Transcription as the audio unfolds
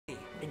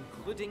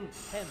including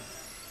him.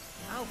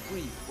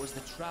 Alfred was the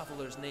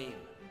traveller's name.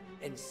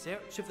 In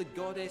search of the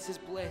goddess's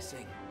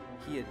blessing,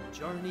 he had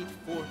journeyed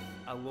forth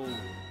alone.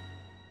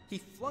 He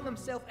flung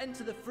himself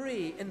into the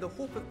fray in the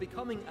hope of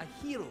becoming a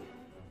hero,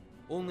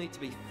 only to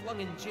be flung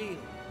in jail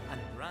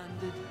and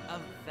branded a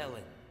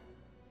villain.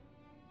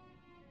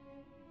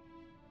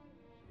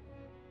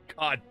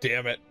 God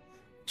damn it.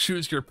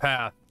 Choose your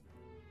path.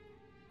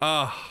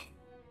 Ah.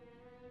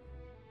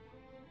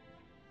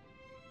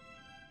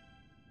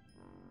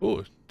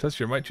 Ooh, test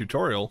your might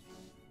tutorial.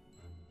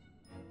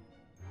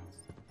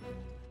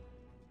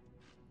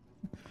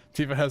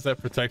 Tifa has that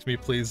protect me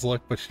please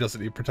look, but she doesn't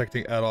need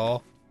protecting at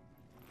all.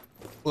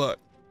 Look.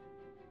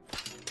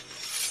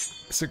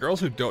 It's the girls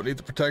who don't need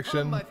the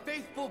protection. My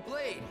faithful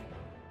blade,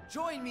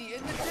 join me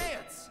in the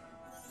dance.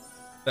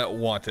 That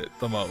want it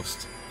the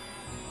most.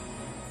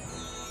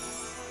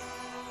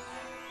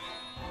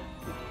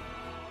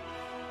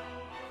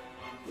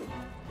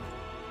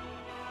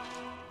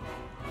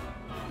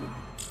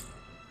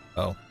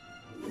 Oh.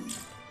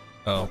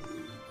 Oh.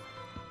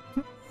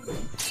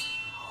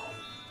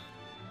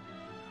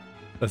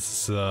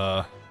 This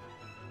is,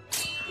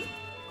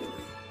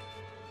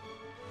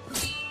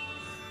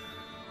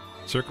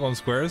 circle and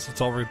squares,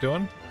 that's all we're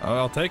doing? Oh,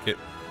 I'll take it.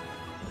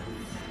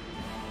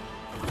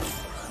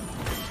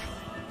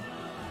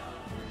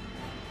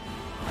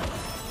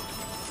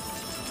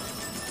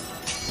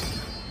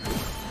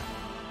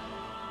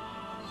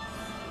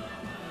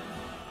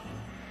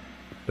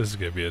 This is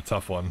gonna be a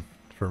tough one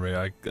for me.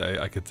 I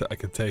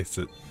could taste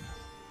it.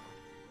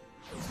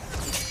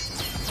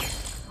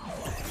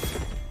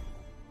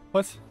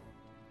 What?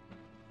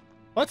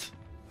 What?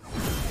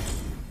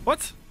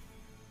 What?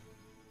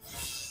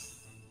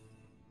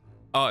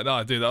 Oh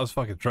no, dude, that was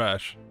fucking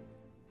trash.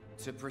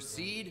 To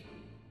proceed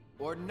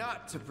or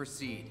not to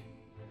proceed?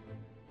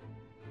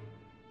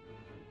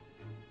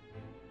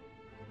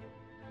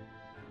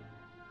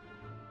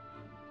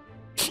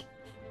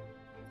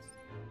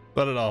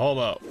 No, hold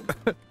up.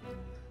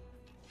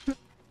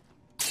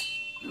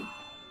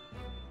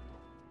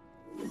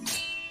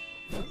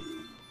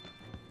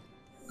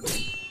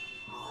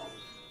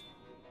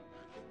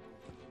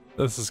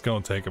 This is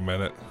gonna take a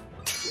minute.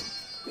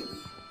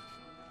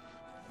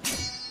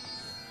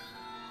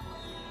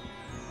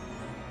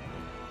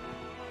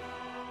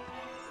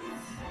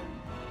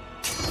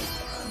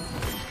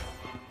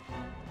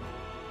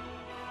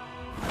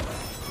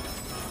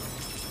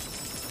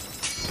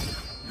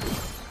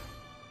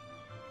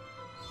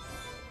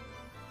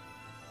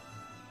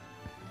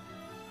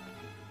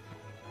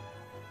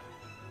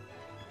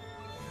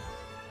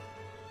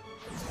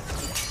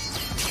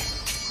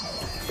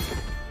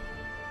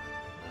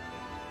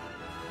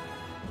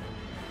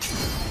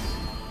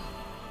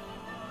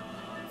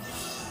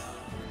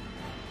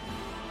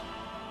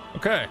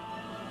 Okay.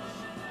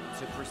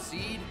 To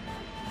proceed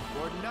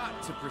or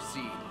not to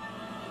proceed?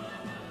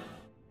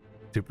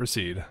 To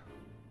proceed.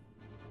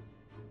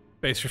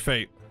 Face your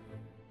fate.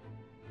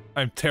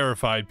 I'm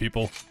terrified,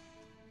 people.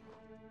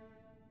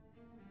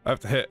 I have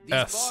to hit These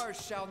S.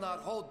 bars shall not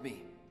hold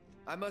me.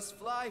 I must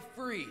fly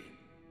free.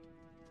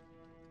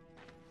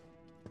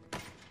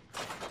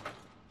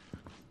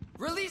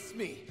 Release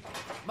me!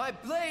 My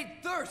blade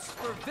thirsts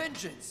for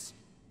vengeance.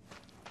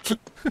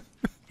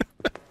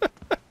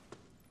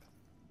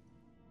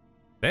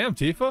 Damn,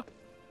 Tifa.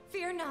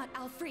 Fear not,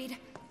 Alfred.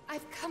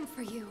 I've come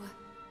for you.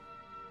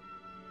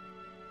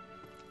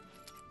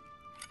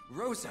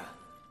 Rosa,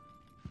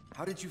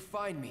 how did you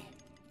find me?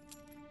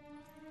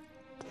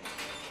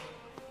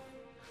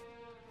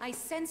 I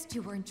sensed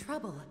you were in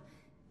trouble.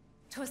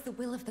 'Twas the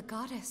will of the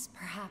goddess,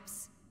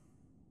 perhaps.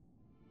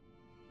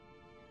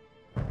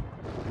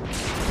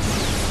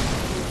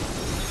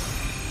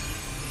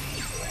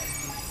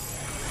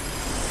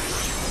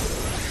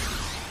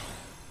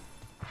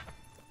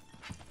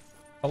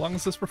 How long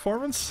is this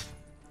performance?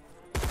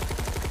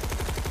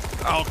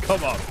 Oh,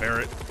 come on,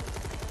 Barrett.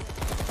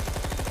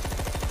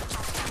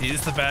 He's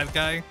the bad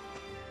guy?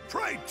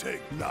 Pray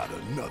take not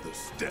another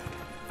step,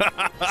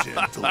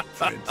 gentle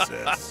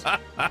princess.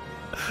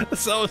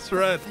 So is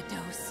Red. The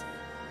dose.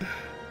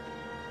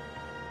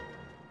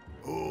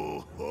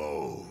 Oh,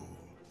 ho.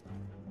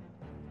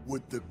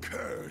 Would the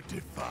cur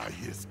defy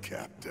his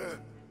captor?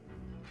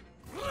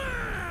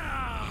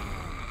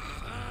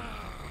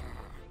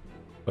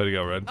 Way to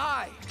go, Red.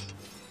 I,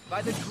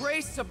 by the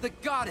grace of the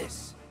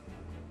goddess,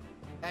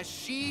 as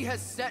she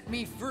has set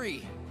me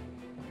free,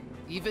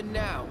 even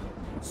now,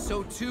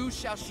 so too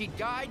shall she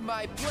guide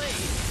my blade.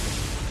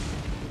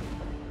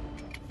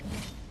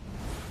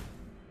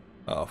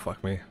 Oh,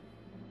 fuck me.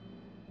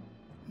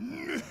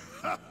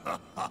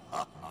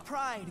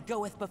 Pride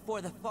goeth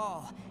before the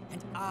fall,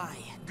 and I,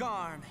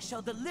 Garm,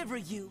 shall deliver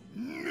you.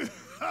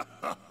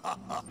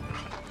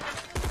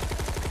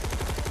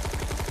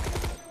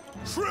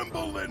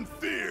 Tremble in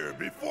fear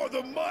before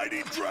the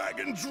mighty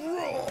dragon's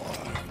roar!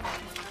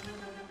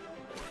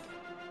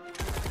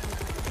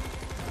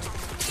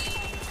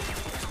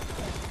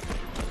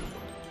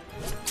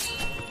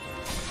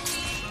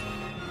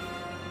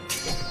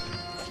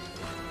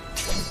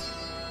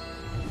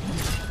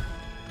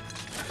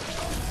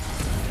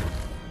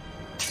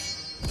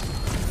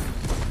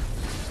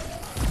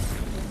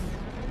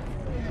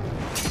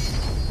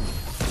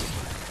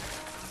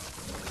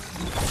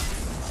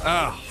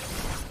 Ah.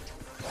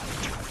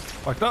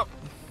 Fucked up.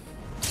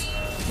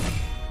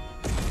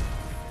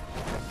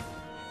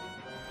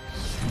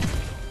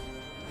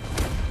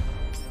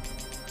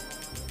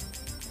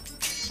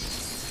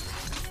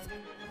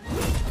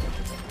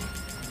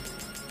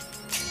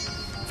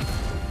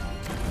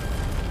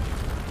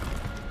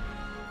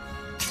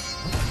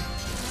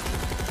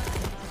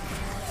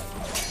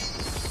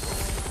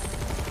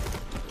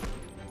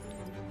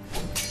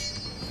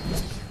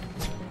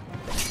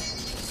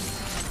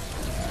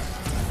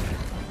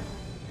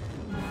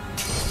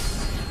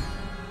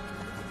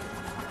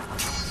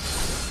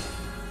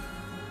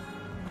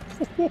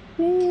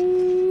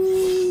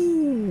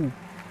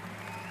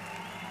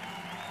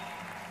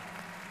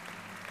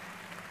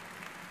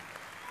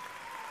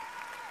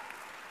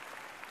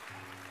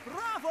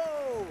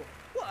 Bravo!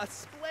 What a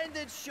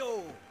splendid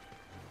show!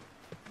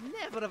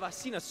 Never have I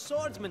seen a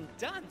swordsman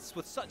dance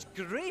with such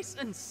grace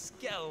and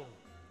skill.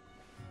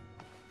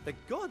 The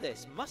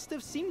goddess must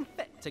have seen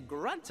fit to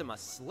grant him a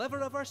sliver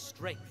of her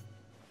strength.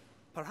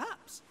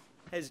 Perhaps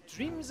his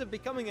dreams of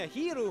becoming a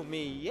hero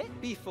may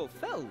yet be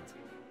fulfilled.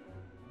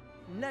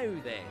 Now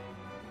then,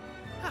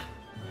 ha!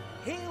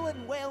 Hail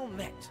and well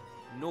met,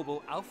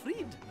 noble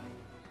Alfred.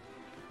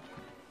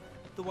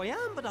 Though I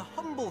am but a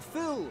humble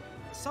fool,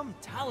 some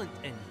talent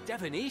in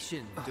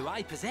divination do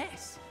I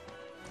possess.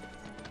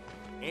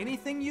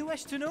 Anything you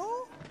wish to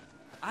know,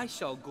 I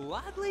shall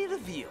gladly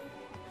reveal.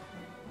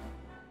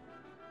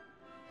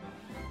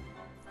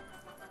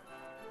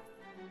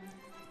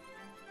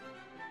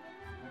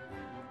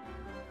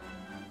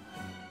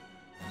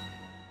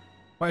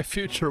 My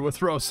future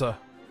with Rosa.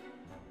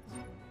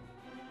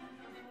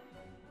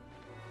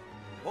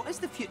 What is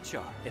the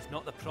future, if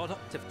not the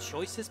product of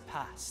choices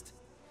past?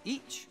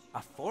 Each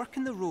a fork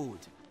in the road.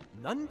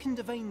 None can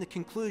divine the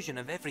conclusion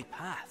of every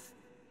path.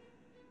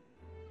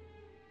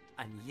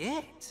 And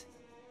yet,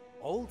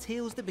 all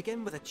tales that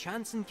begin with a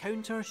chance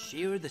encounter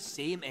share the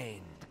same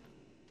end.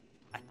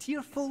 A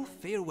tearful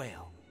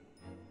farewell.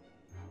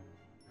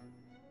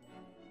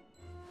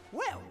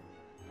 Well,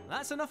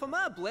 that's enough of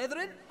my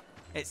blethering.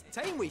 It's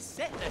time we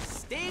set the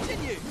stage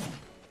anew.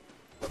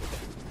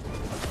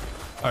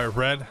 Alright,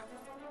 Red.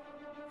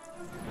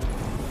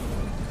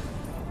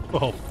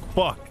 Oh,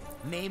 fuck.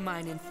 May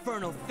mine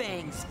infernal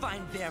fangs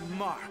find their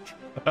mark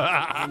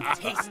and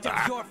taste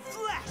of your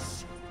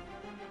flesh!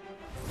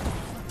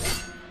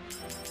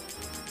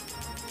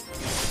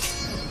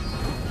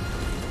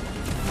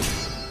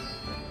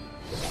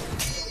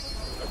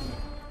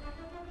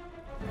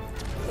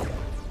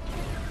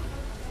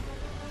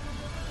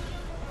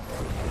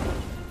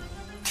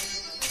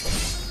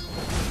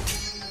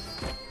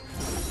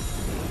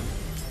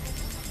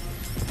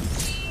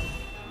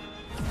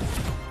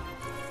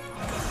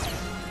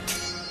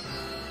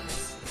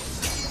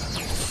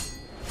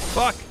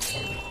 Fuck!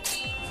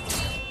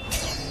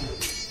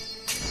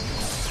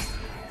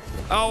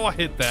 Oh, I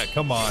hit that.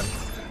 Come on.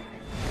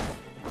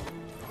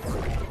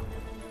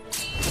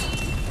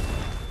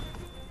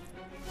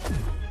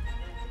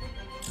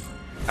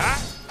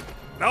 Ah!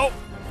 Nope!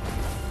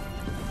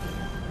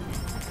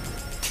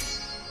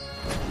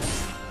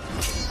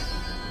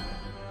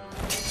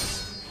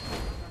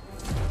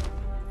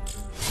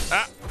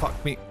 Ah!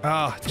 Fuck me.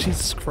 Ah,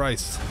 Jesus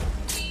Christ.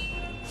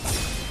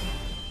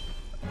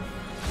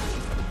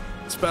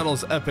 This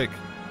battle's epic.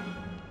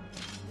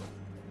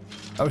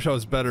 I wish I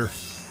was better.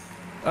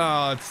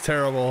 Oh, it's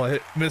terrible. I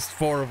missed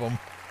 4 of them.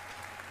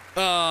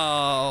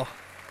 Oh,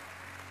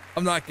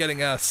 I'm not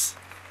getting S.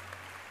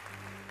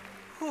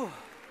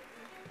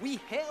 We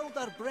held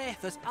our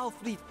breath as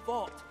Alfred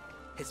fought,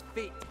 his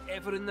fate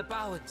ever in the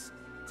balance,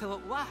 till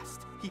at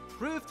last he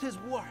proved his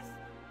worth.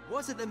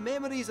 Was it the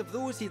memories of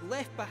those he'd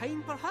left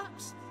behind,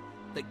 perhaps,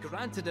 that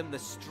granted him the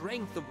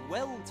strength of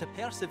will to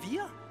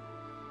persevere?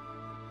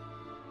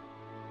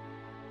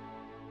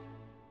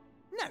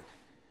 Now,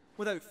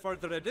 without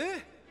further ado,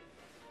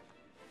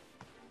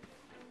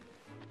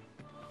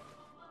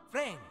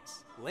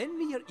 friends, lend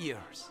me your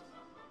ears.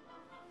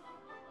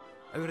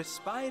 Our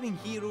aspiring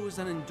heroes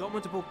and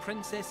indomitable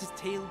princess's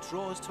tale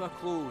draws to a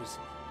close.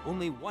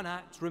 Only one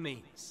act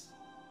remains.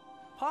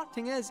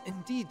 Parting is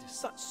indeed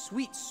such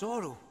sweet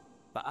sorrow,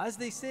 but as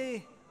they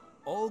say,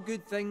 all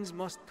good things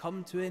must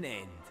come to an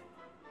end.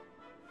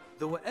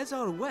 Though it is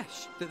our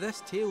wish that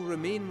this tale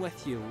remain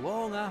with you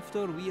long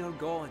after we are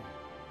gone.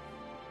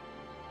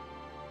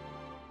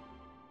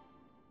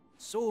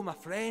 So, my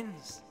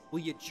friends, will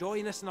you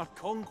join us in our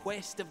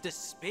conquest of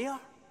despair?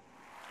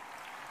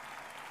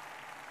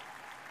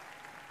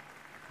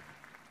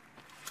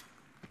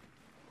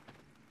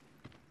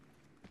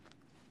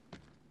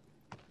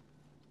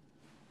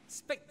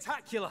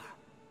 Spectacular!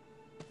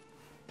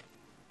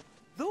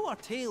 Though our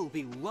tale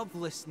be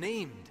loveless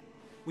named,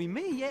 we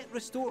may yet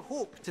restore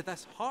hope to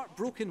this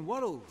heartbroken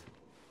world.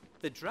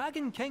 The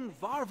Dragon King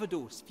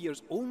Varvados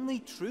fears only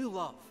true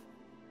love,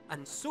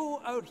 and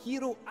so our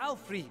hero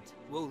Alfred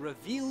will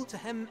reveal to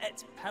him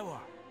its power.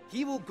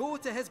 He will go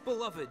to his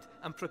beloved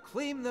and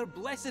proclaim their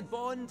blessed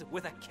bond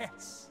with a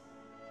kiss.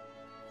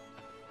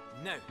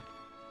 Now,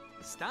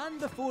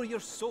 stand before your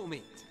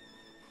soulmate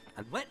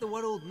and let the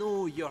world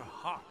know your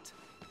heart.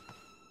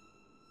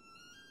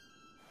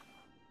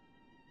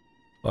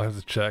 I'll have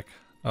to check.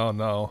 Oh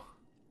no.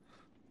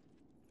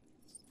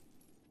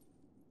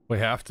 We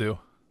have to.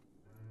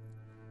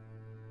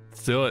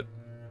 Let's do it.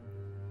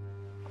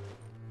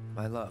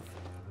 My love.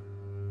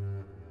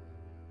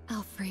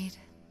 Alfred.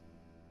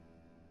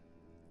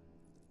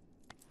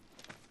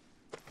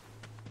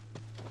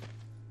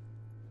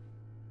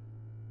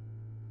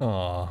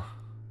 Aw.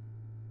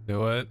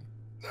 Do it.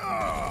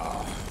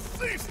 Ah,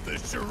 cease the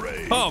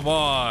charade. Come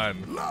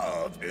on.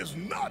 Love is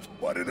not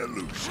but an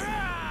illusion.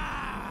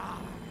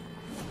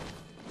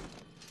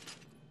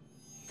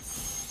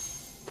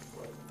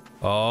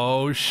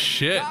 Oh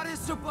shit.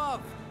 Goddess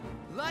above,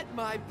 let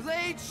my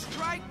blade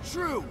strike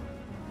true.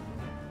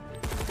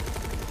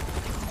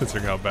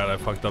 Considering how bad I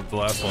fucked up the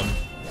last one.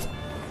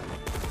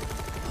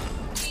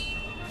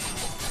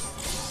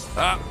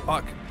 Ah,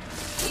 fuck.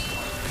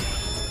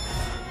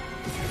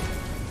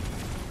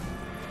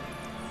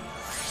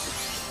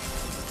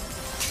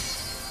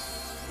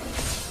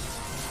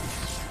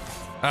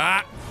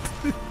 Ah!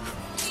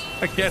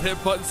 I can't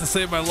hit buttons to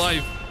save my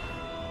life.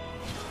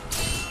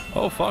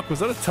 Oh fuck, was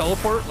that a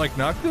teleport like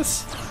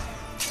Noctis?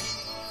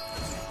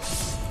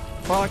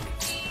 Fuck.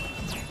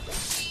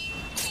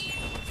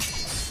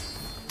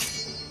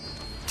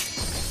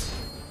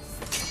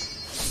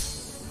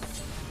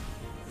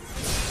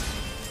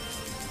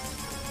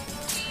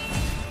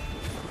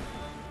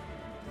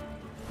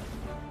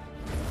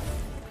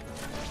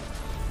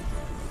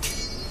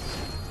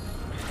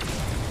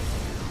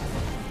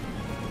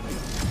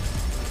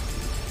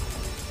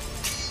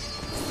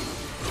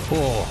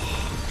 Oh.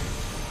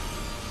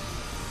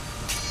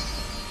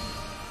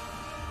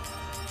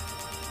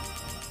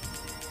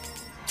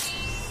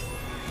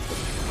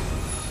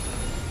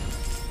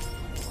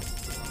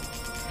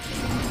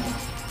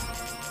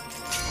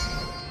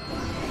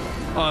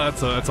 Oh,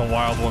 that's a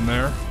wild one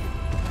there.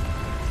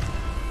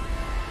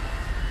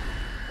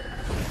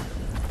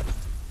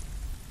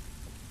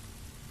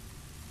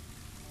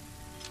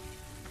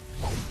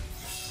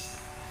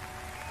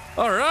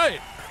 All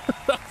right.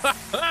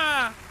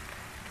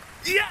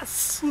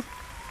 Yes.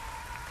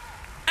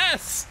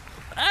 S.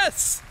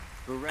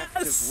 Bereft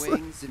Yes! of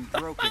wings and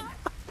broken,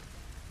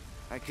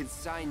 I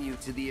consign you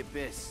to the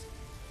abyss.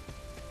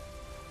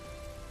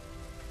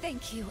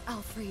 Thank you,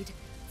 Alfred,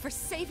 for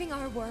saving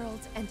our world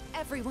and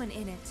everyone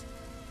in it.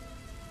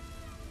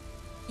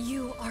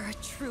 You are a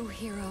true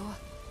hero.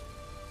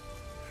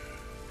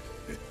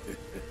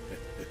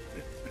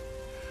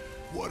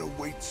 What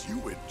awaits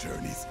you at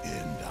Journey's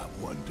End, I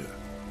wonder?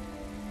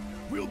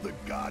 Will the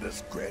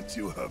goddess grant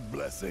you her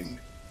blessing?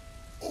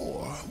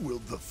 Or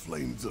will the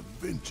flames of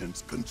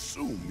vengeance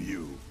consume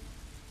you?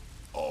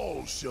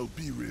 All shall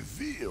be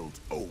revealed,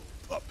 O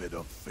puppet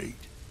of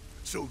fate.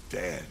 So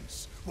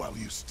dance while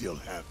you still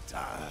have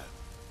time.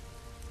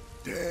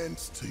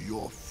 Dance till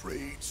your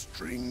frayed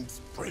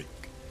strings break,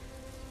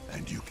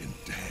 and you can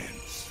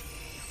dance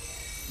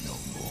no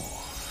more.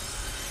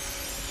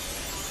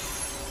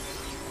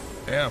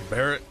 Damn,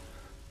 Barrett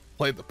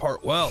played the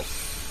part well.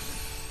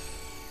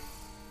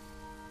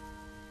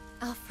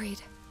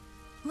 Alfred,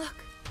 look.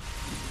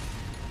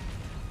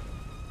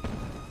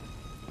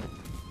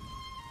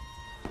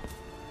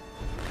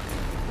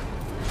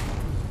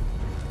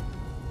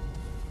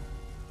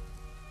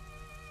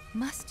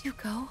 Must you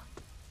go?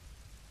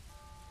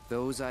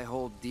 Those I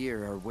hold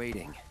dear are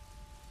waiting.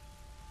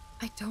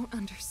 I don't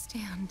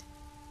understand.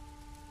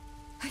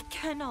 I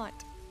cannot.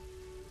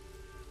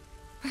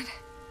 But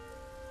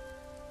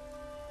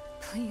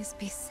please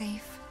be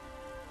safe.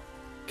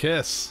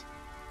 Kiss.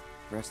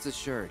 Rest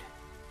assured,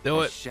 Do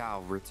I it.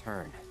 shall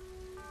return.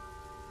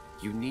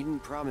 You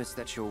needn't promise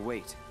that you'll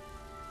wait,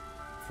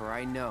 for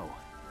I know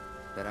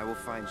that I will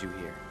find you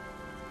here.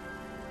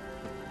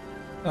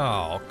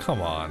 Oh,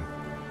 come on.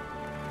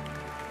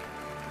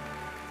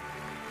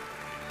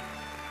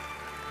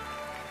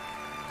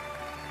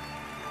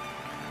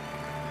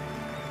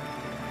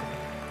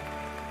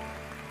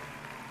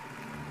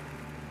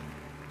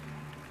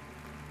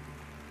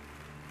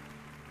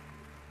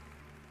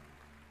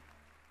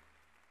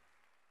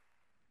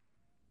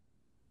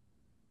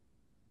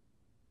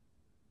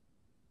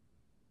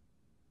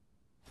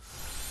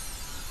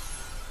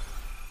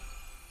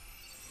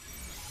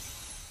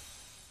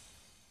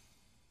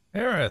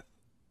 Aerith.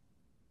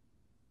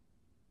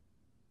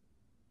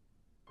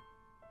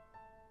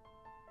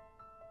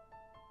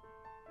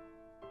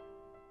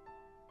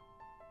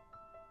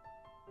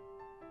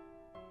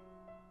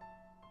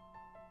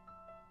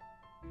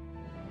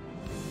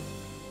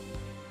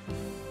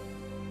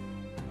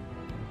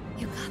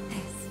 You got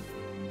this.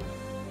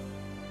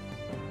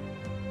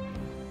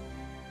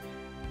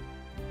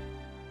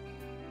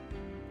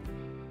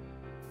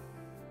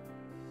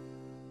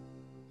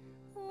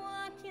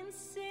 Walking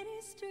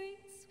city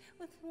streets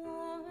with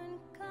worn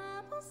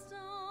cobblestones,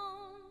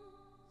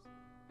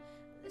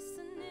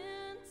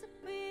 listening to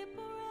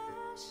people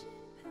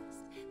rushing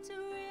past to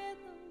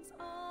rhythms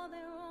all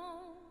their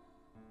own.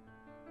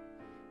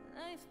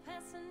 Life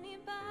passing me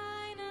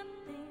by, not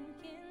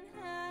thinking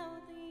how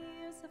the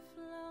years have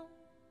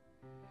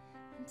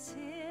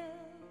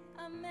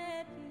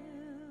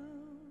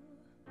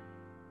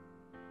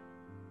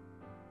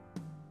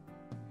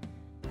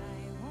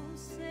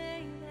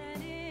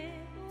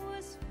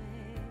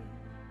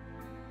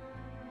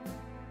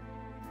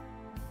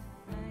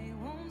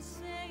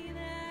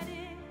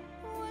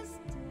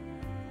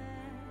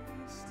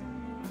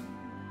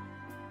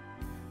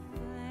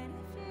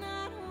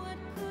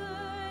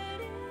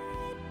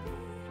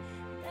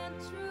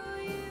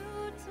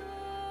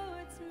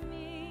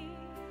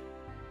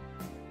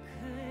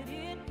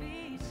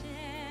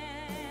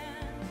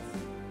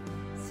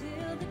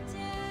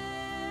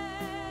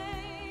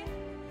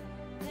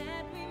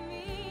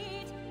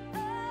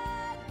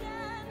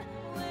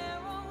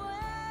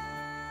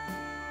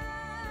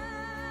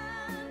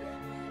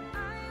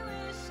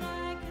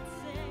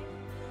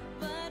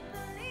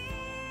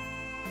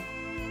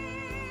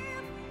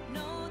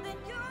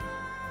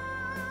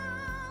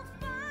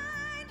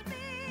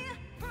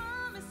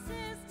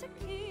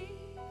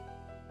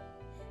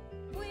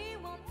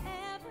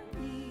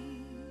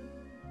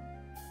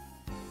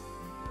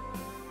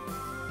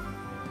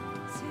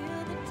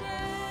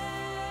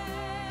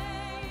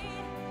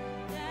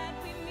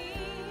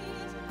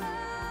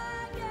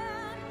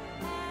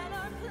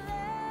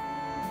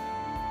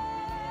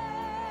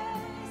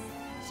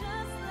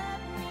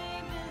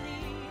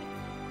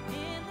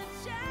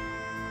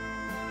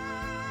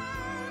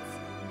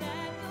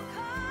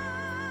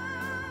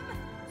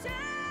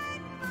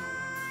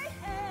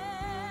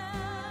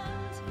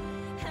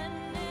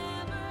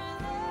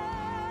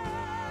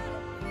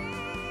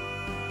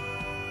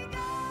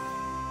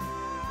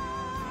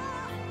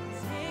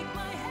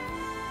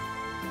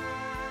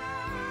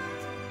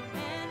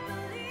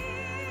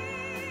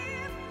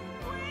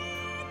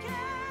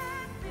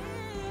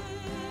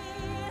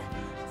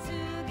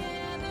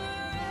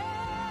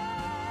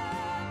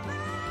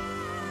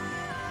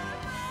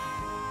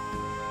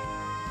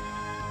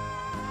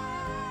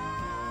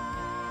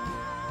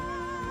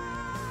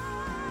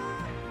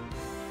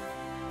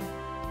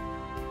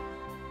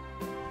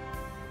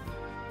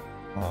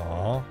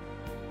Aw.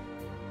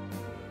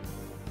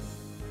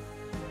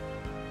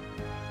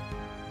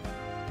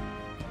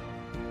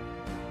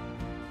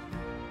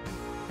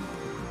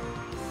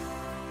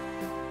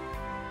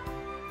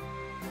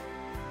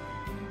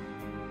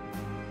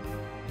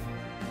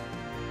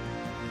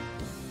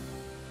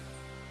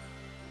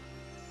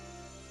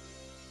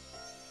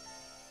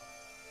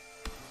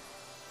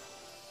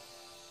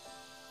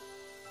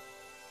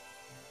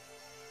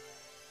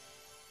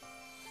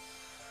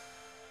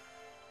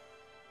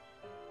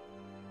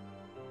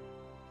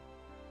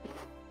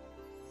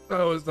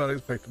 I was not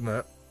expecting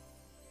that.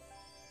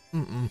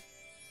 Mm-mm.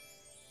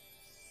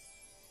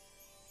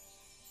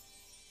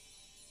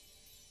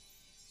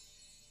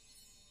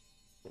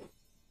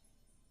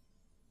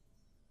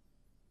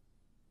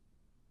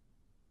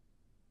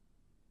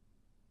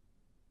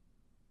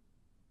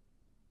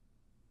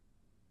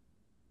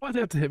 Why'd they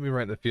have to hit me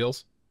right in the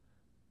feels?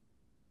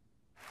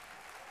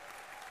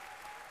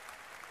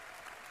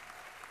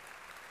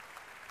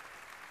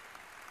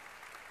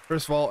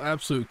 First of all,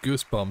 absolute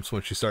goosebumps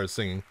when she started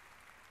singing.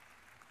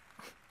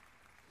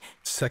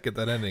 Second,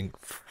 that ending.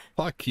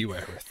 Fuck you,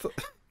 Aerith.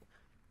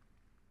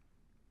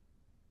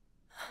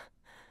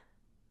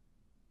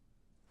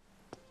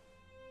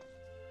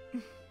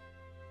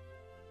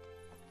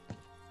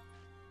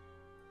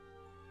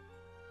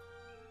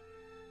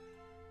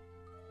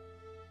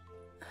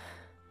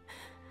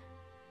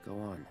 Go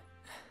on.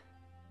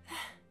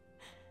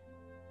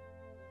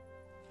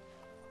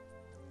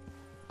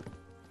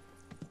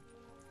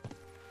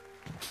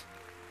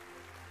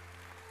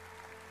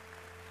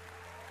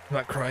 I'm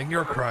not crying,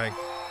 you're crying.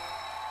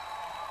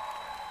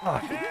 Ah.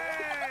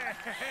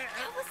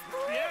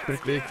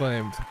 Critically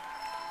acclaimed.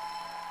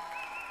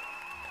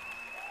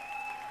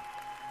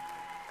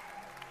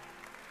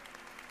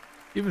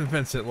 Even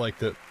Vincent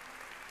liked it.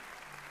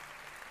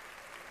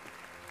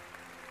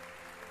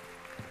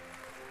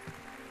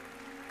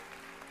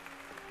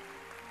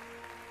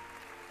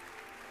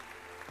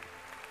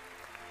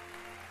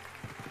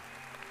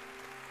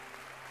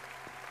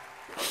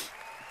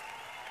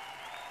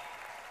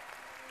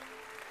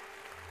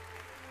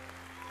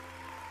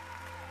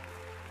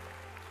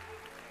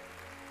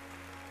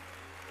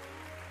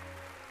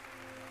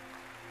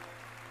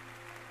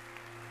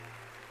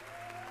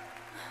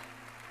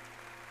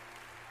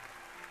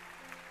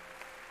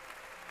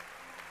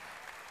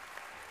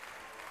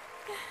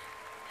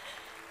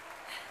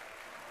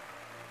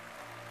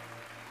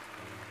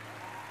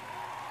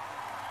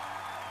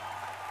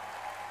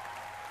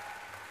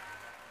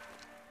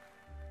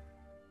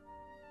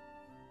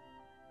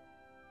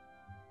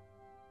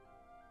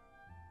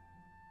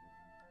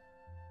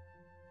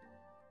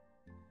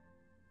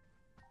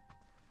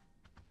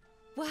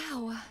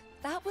 Wow,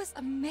 that was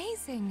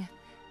amazing.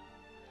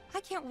 I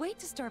can't wait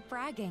to start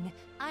bragging.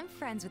 I'm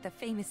friends with a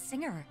famous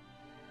singer.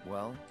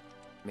 Well,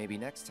 maybe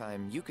next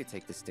time you could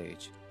take the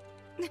stage.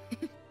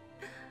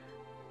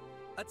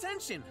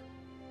 Attention!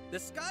 The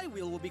Sky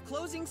Wheel will be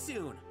closing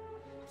soon.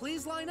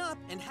 Please line up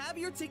and have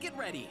your ticket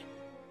ready.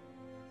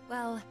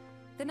 Well,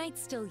 the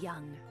night's still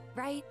young,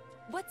 right?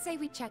 What say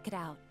we check it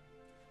out?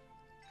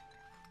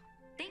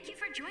 Thank you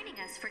for joining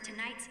us for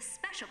tonight's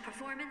special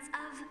performance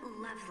of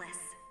Loveless.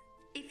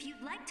 If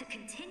you'd like to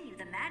continue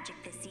the magic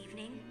this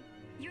evening,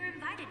 you're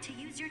invited to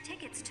use your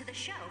tickets to the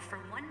show for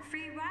one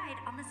free ride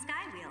on the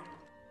Sky Wheel.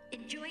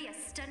 Enjoy a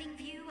stunning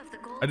view of the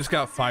gold. I just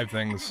got 5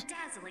 things and the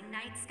dazzling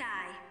night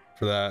sky.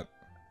 for that.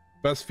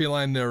 Best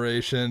feline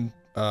narration,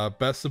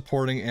 best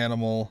supporting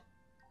animal,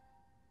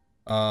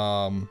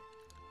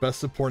 best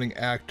supporting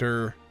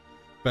actor,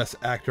 best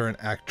actor and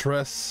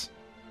actress.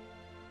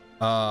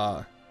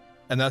 And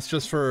that's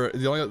just for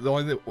the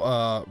only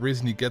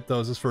reason you get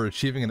those is for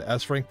achieving an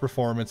S rank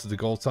performance of the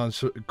Gold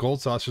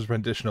Saucer's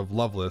rendition of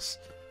Loveless.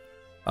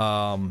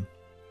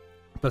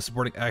 Best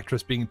supporting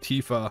actress being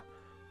Tifa.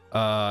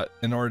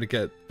 In order to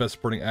get best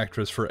supporting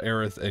actress for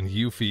Aerith and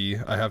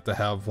Yuffie, I have to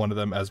have one of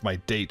them as my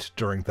date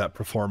during that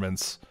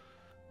performance.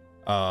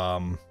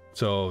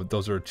 So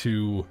those are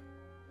two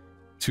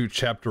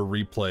chapter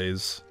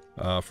replays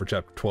for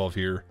chapter 12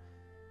 here.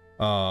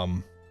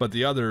 But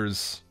the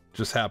others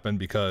just happened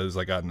because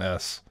I got an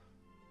S,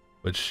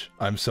 which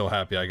I'm so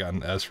happy I got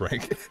an S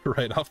rank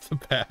right off the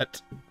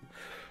bat.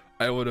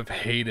 I would have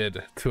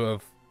hated to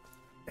have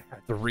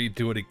had to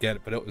redo it again,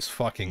 but it was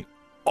fucking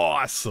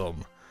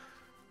awesome.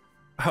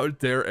 How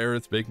dare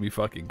Aerith make me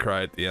fucking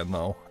cry at the end,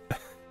 though?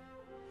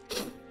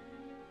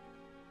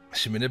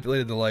 She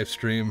manipulated the live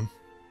stream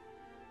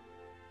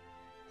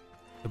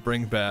to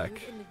bring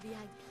back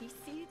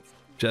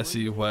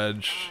Jesse,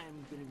 Wedge,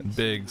 and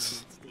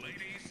Biggs.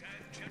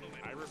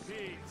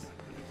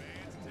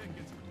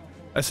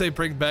 I say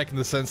bring back in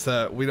the sense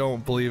that we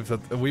believe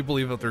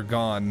that they're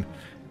gone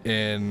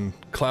in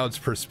Cloud's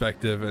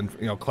perspective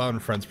and Cloud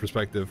and Friends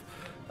perspective,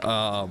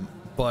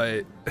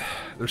 but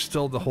there's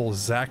still the whole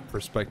Zack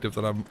perspective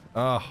that I'm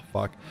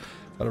fuck.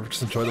 Whatever,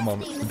 just enjoy the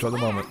moment. Enjoy the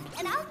moment.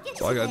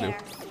 That's all I gotta do.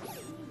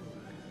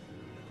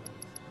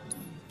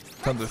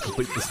 Time to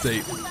complete the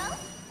state.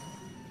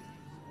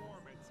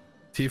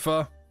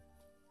 Tifa,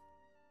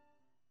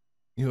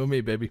 you and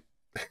me, baby.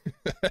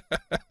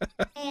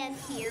 And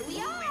here we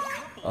are.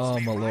 Oh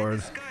my lord.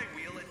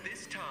 Skywheel at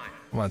this time.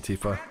 Come on,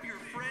 Tifa. Grab your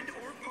friend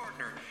or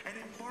partner and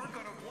embark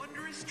on a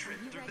wondrous trip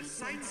through the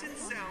sights and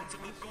sounds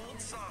of the gold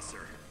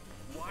saucer.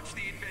 Watch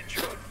the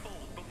adventure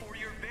unfold before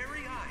your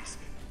very eyes.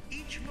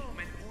 Each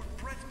moment more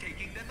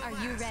breathtaking than the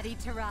last. Are you ready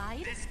to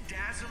ride? This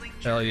dazzling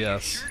Hell journey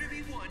yes. is sure to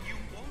be one you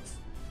won't.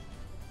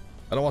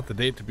 I don't want the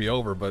date to be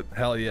over, but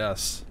hell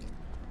yes.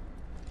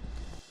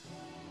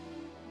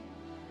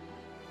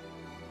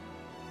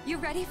 You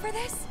ready for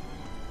this?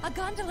 A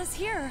gondola's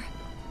here.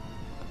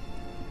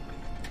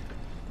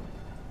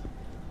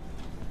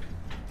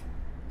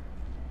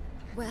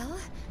 Well,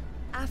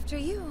 after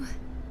you.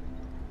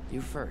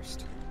 You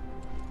first.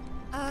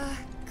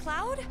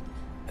 Cloud?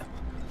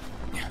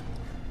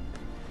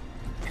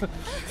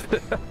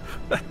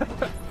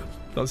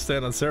 Don't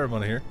stand on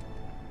ceremony here.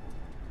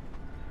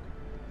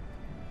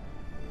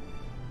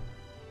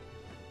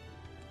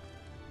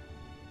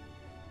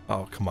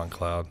 Oh, come on,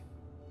 Cloud.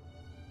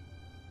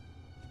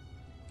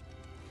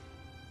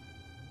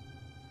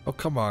 Oh,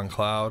 come on,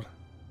 Cloud.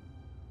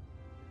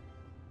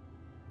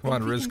 Come on,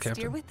 Think we Riz can Captain.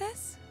 steer with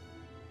this?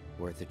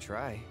 Worth a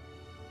try.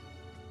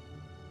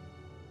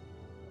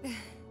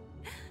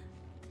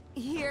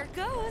 Here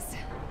goes.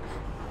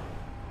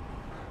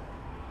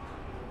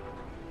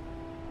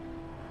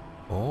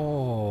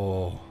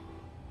 Oh.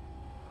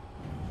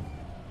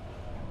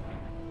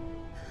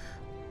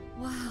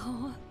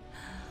 Wow.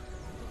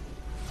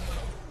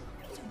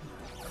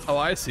 Oh,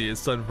 I see.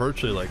 It's done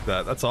virtually like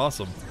that. That's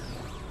awesome.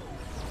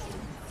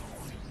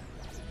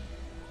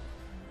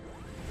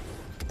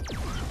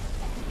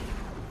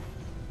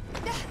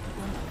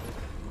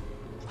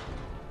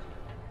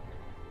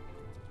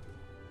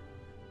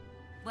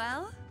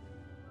 Well?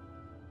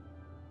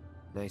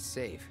 Nice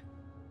save.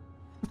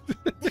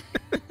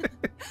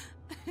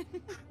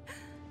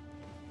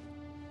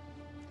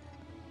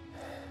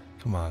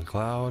 Come on,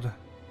 Cloud.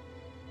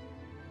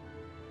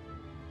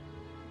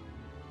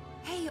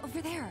 Hey,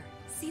 over there.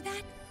 See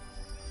that?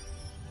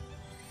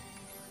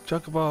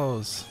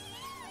 Chocobos.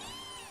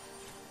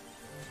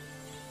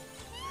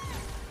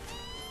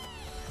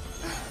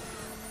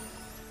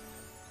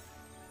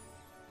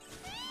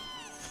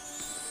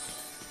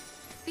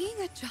 Being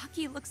a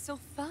jockey looks so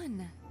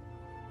fun.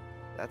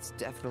 That's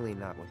definitely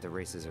not what the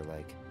races are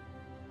like.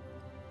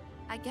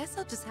 I guess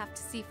I'll just have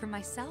to see for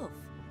myself.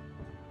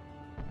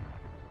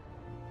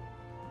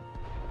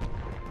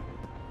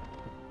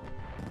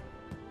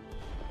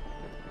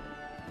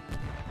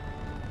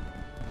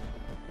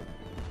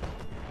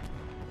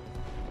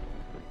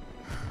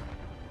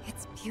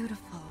 It's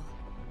beautiful.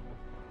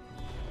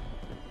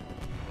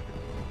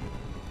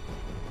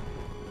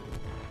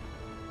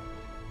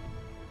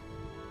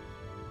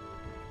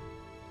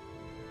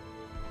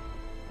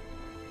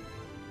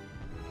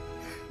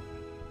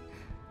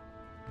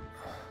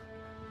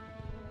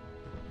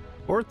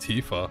 Or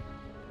Tifa.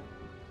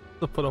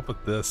 To put up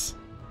with this.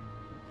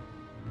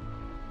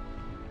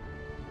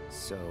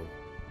 So,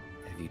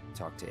 have you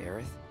talked to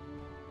Aerith?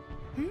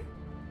 Hmm?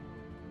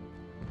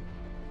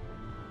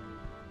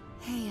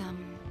 Hey,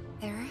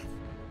 Aerith?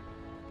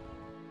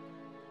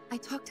 I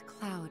talked to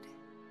Cloud.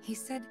 He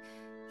said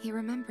he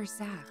remembers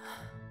Zack.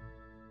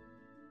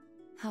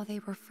 How they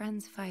were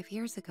friends 5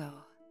 years ago.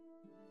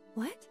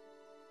 What?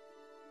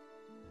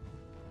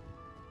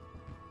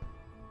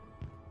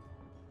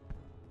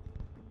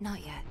 Not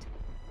yet.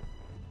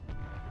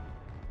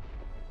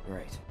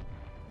 Right.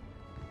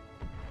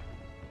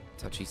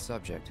 Touchy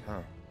subject,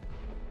 huh?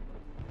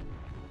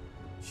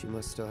 She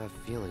must still have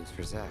feelings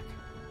for Zack.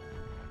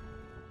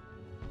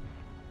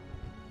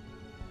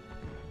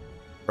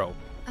 Bro,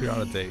 you're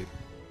on a date.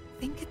 I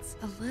think it's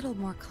a little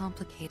more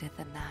complicated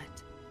than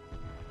that.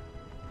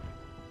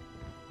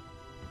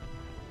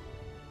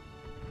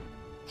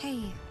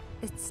 Hey,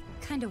 it's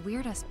kind of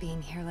weird us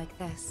being here like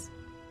this,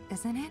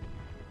 isn't it?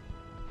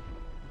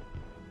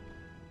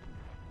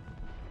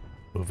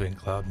 Move in,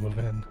 Cloud, move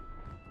in.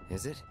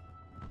 Is it?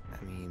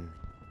 I mean,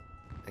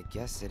 I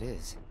guess it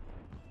is.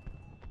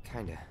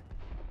 Kinda.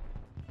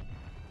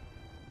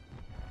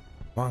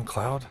 Come on,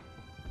 Cloud.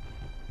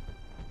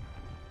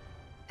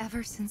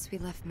 Ever since we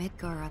left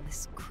Midgar on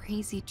this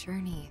crazy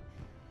journey,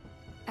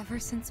 ever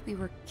since we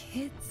were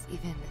kids,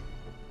 even,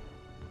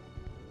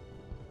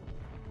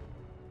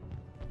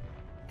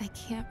 I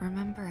can't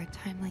remember a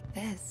time like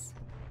this.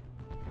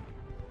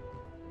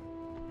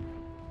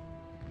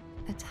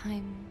 A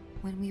time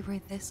when we were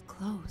this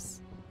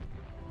close.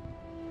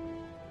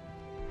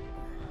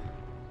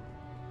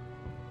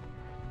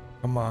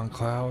 Come on,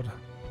 Cloud.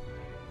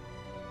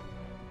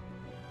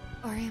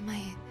 Or am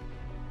I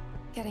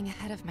getting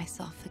ahead of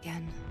myself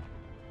again?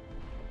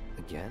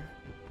 Again?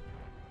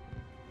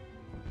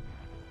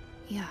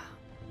 Yeah,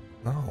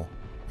 No.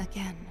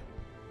 again.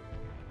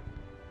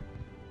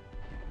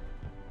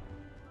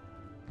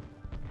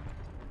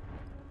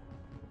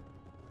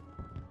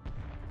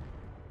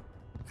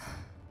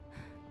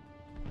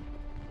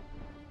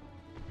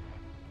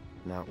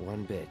 Not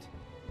one bit.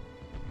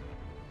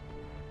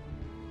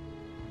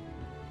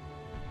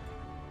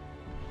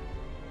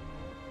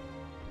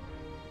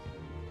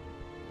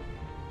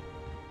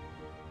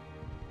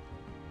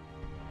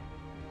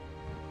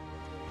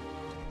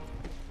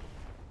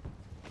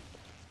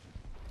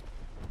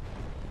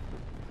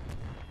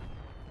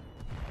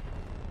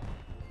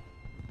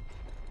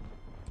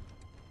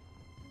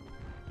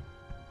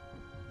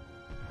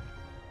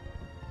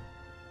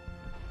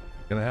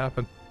 Gonna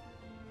happen.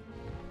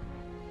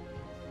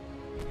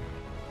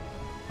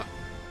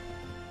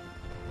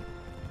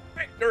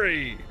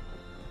 Victory!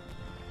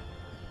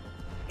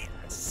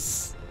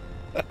 Yes!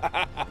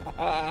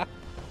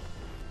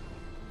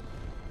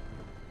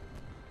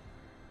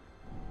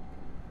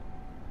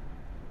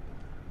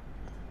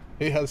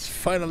 He has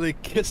finally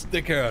kissed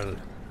the girl.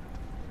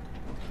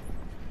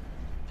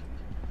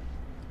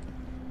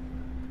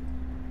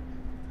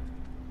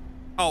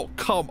 Oh,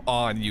 come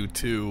on, you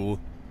two.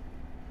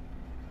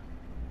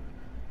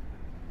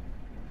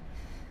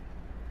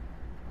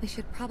 We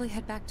should probably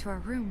head back to our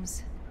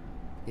rooms.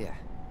 Yeah,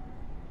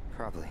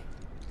 probably.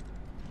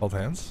 Hold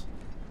hands.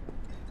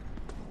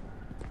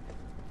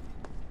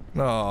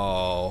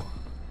 No.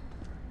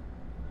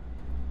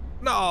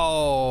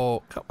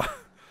 No. Come on.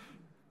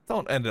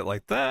 Don't end it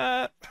like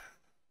that.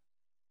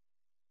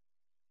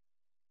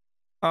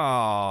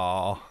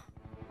 Oh.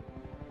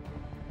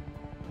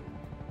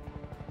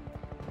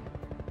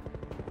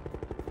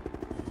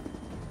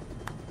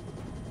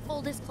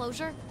 Full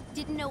disclosure,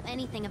 didn't know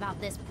anything about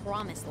this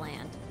promised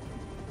land.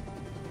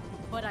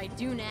 But I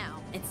do now,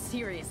 and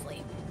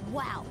seriously,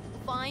 wow,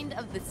 find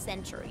of the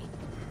century.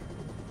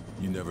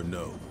 You never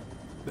know.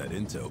 That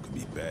intel could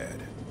be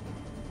bad.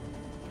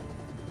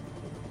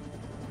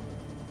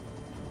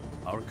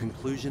 Our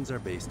conclusions are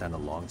based on a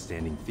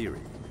long-standing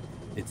theory.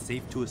 It's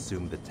safe to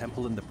assume the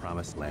temple and the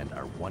Promised Land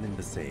are one and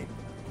the same.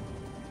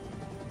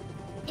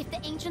 If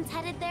the ancients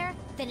headed there,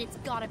 then it's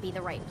gotta be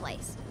the right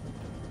place.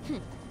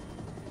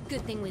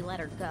 Good thing we let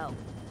her go.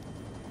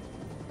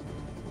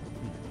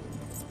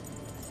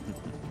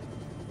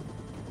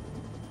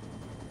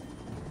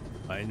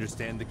 I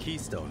understand the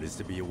Keystone is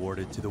to be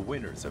awarded to the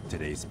winners of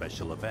today's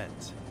special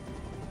event.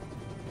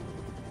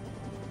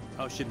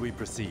 How should we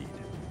proceed?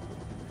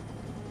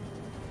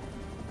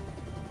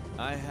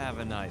 I have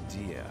an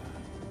idea.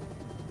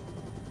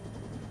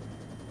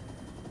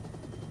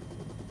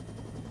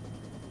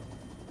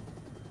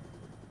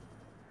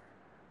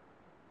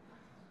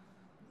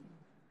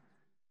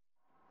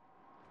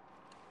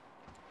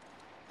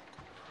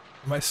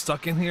 Am I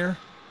stuck in here?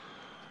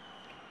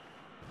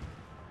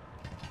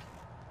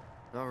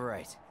 All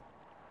right,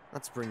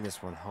 let's bring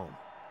this one home.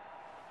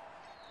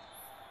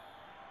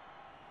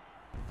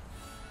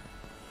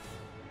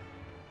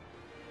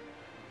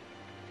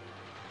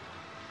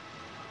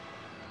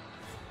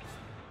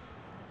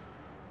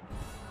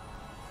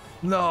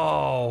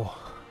 No.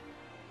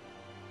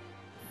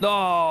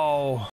 No.